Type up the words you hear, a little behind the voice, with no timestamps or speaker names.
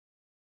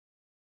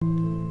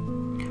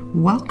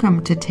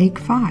Welcome to Take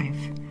 5.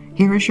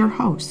 Here is your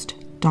host,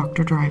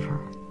 Dr. Driver.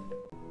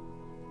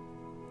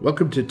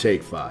 Welcome to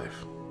Take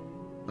 5.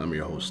 I'm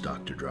your host,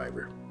 Dr.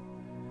 Driver.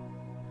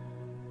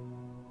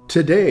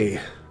 Today,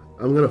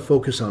 I'm going to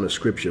focus on a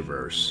scripture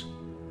verse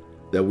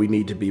that we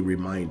need to be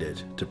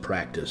reminded to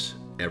practice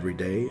every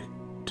day,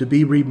 to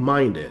be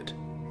reminded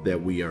that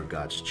we are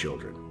God's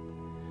children.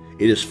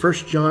 It is 1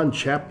 John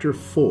chapter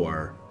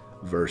 4,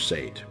 verse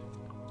 8.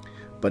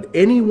 But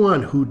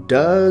anyone who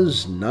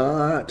does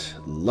not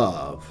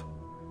love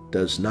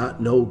does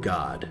not know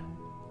God,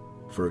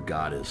 for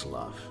God is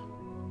love.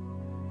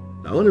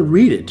 Now, I want to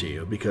read it to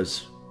you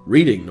because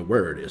reading the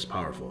Word is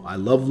powerful. I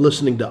love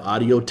listening to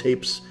audio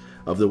tapes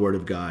of the Word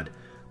of God,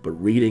 but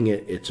reading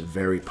it, it's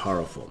very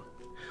powerful.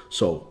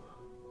 So,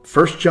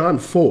 1 John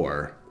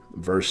 4,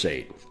 verse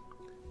 8.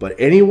 But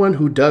anyone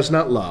who does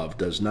not love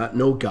does not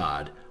know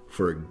God,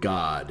 for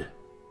God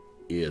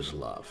is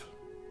love.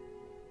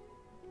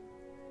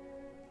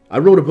 I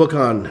wrote a book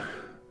on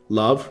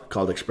love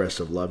called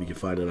Expressive Love. You can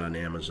find it on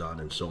Amazon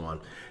and so on.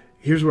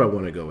 Here's where I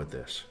want to go with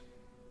this.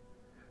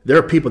 There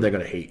are people that are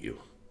going to hate you.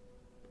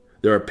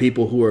 There are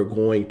people who are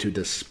going to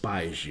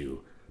despise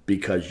you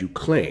because you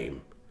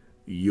claim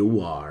you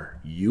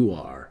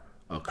are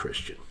a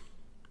Christian.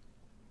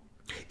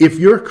 If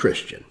you're a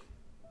Christian,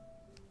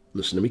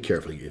 listen to me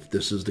carefully, if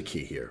this is the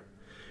key here.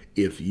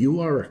 If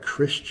you are a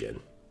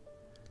Christian,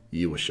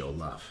 you will show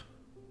love.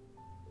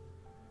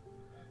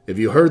 If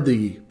you heard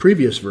the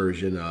previous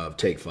version of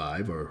Take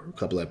 5, or a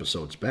couple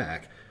episodes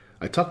back,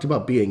 I talked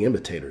about being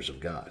imitators of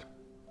God,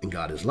 and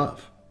God is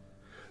love.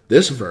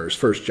 This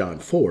verse, 1 John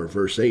 4,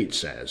 verse 8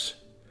 says,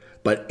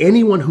 but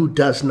anyone who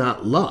does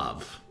not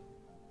love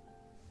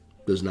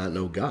does not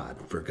know God,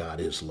 for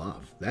God is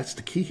love. That's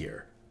the key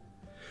here.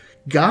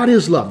 God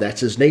is love.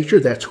 That's his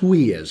nature. That's who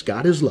he is.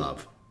 God is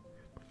love.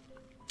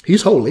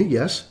 He's holy,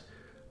 yes,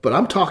 but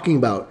I'm talking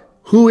about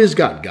who is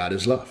God. God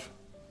is love.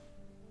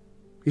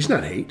 He's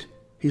not hate.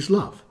 He's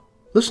love.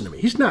 Listen to me.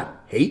 He's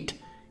not hate.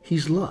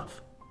 He's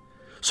love.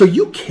 So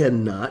you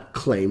cannot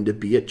claim to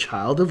be a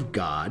child of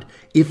God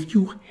if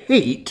you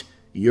hate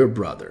your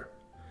brother.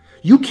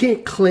 You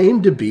can't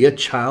claim to be a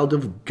child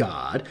of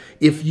God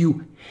if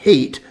you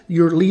hate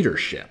your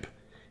leadership.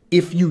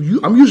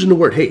 I'm using the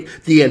word hate.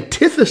 The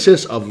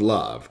antithesis of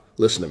love,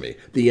 listen to me,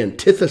 the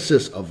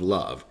antithesis of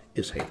love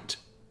is hate.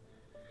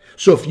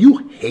 So if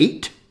you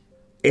hate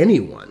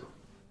anyone,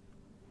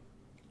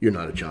 you're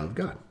not a child of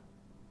God.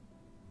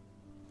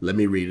 Let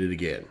me read it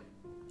again.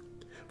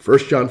 1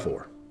 John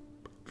 4,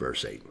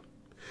 verse 8.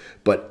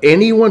 But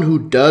anyone who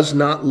does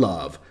not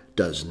love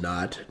does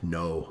not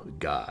know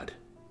God,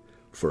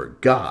 for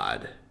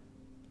God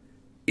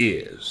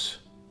is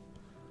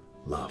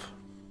love.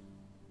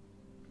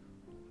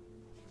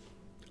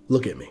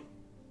 Look at me.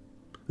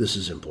 This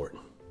is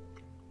important.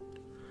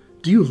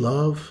 Do you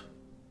love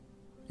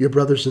your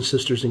brothers and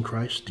sisters in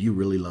Christ? Do you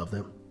really love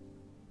them?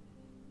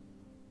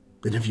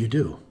 And if you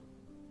do,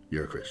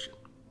 you're a Christian.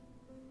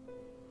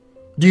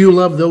 Do you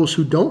love those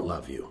who don't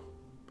love you?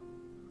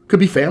 Could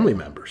be family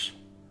members.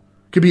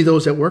 Could be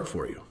those that work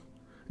for you.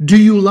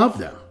 Do you love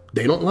them?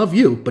 They don't love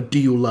you, but do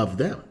you love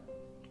them?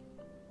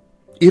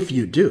 If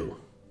you do,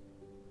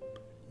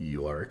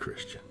 you are a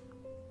Christian.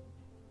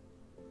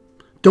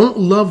 Don't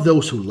love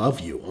those who love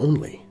you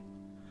only.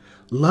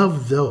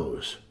 Love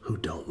those who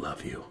don't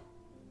love you.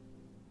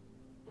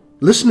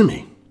 Listen to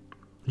me.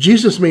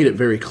 Jesus made it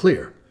very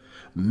clear.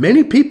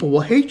 Many people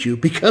will hate you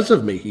because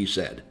of me, he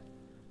said.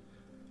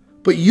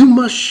 But you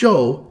must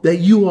show that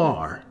you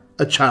are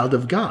a child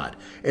of God.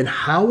 And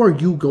how are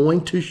you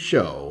going to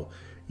show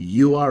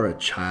you are a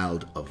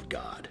child of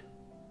God?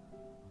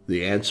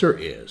 The answer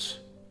is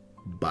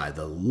by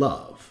the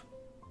love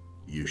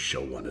you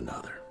show one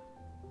another.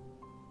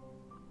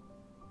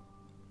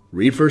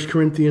 Read 1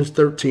 Corinthians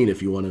 13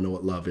 if you want to know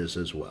what love is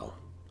as well.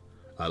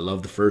 I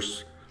love the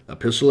first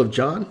epistle of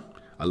John.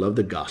 I love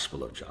the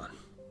Gospel of John.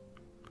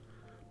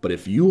 But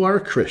if you are a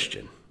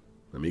Christian,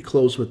 let me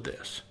close with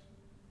this.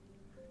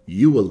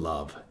 You will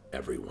love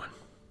everyone.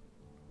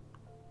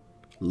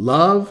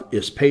 Love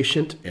is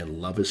patient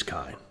and love is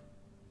kind.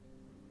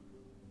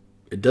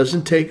 It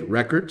doesn't take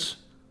records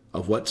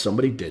of what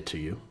somebody did to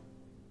you.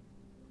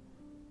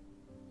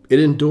 It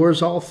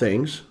endures all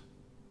things.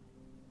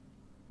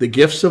 The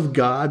gifts of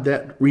God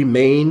that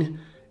remain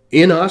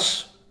in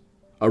us,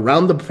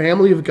 around the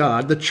family of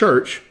God, the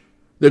church,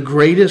 the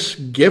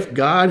greatest gift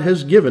God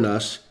has given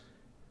us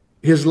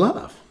is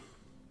love.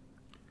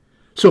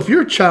 So if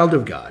you're a child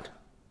of God,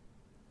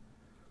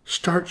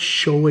 start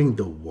showing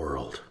the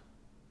world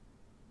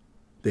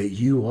that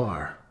you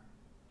are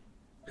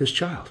his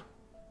child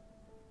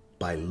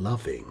by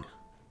loving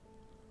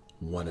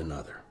one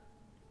another.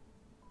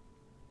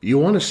 You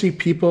want to see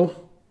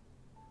people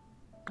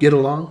get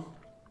along?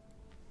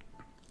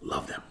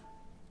 Love them.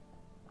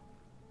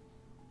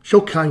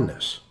 Show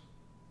kindness.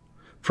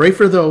 Pray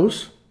for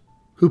those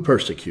who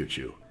persecute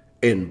you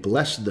and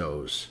bless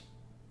those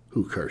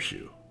who curse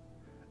you.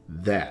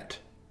 That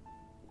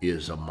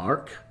is a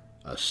mark,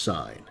 a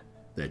sign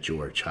that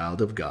you are a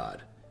child of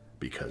God,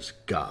 because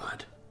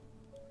God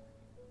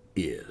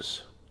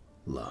is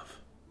love.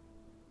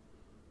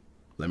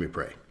 Let me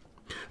pray.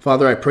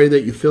 Father, I pray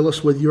that you fill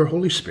us with your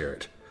Holy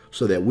Spirit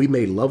so that we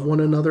may love one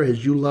another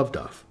as you loved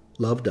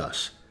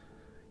us.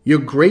 Your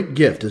great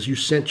gift is you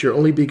sent your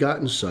only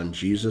begotten Son,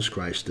 Jesus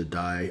Christ, to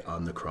die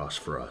on the cross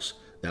for us.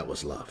 That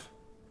was love.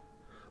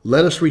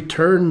 Let us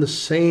return the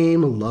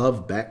same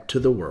love back to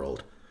the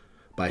world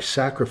by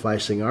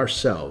sacrificing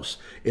ourselves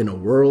in a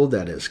world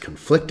that is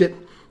conflicted,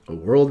 a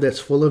world that's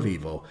full of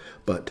evil,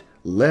 but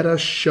let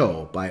us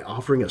show by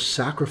offering a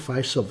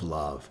sacrifice of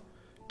love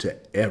to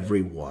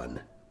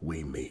everyone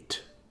we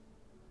meet.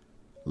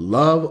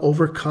 Love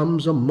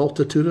overcomes a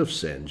multitude of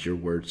sins, your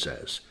word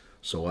says.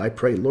 So I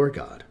pray, Lord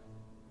God,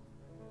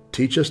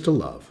 teach us to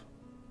love.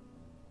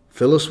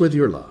 Fill us with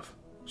your love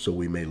so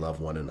we may love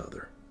one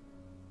another.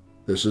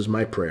 This is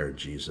my prayer in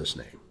Jesus'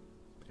 name.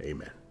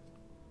 Amen.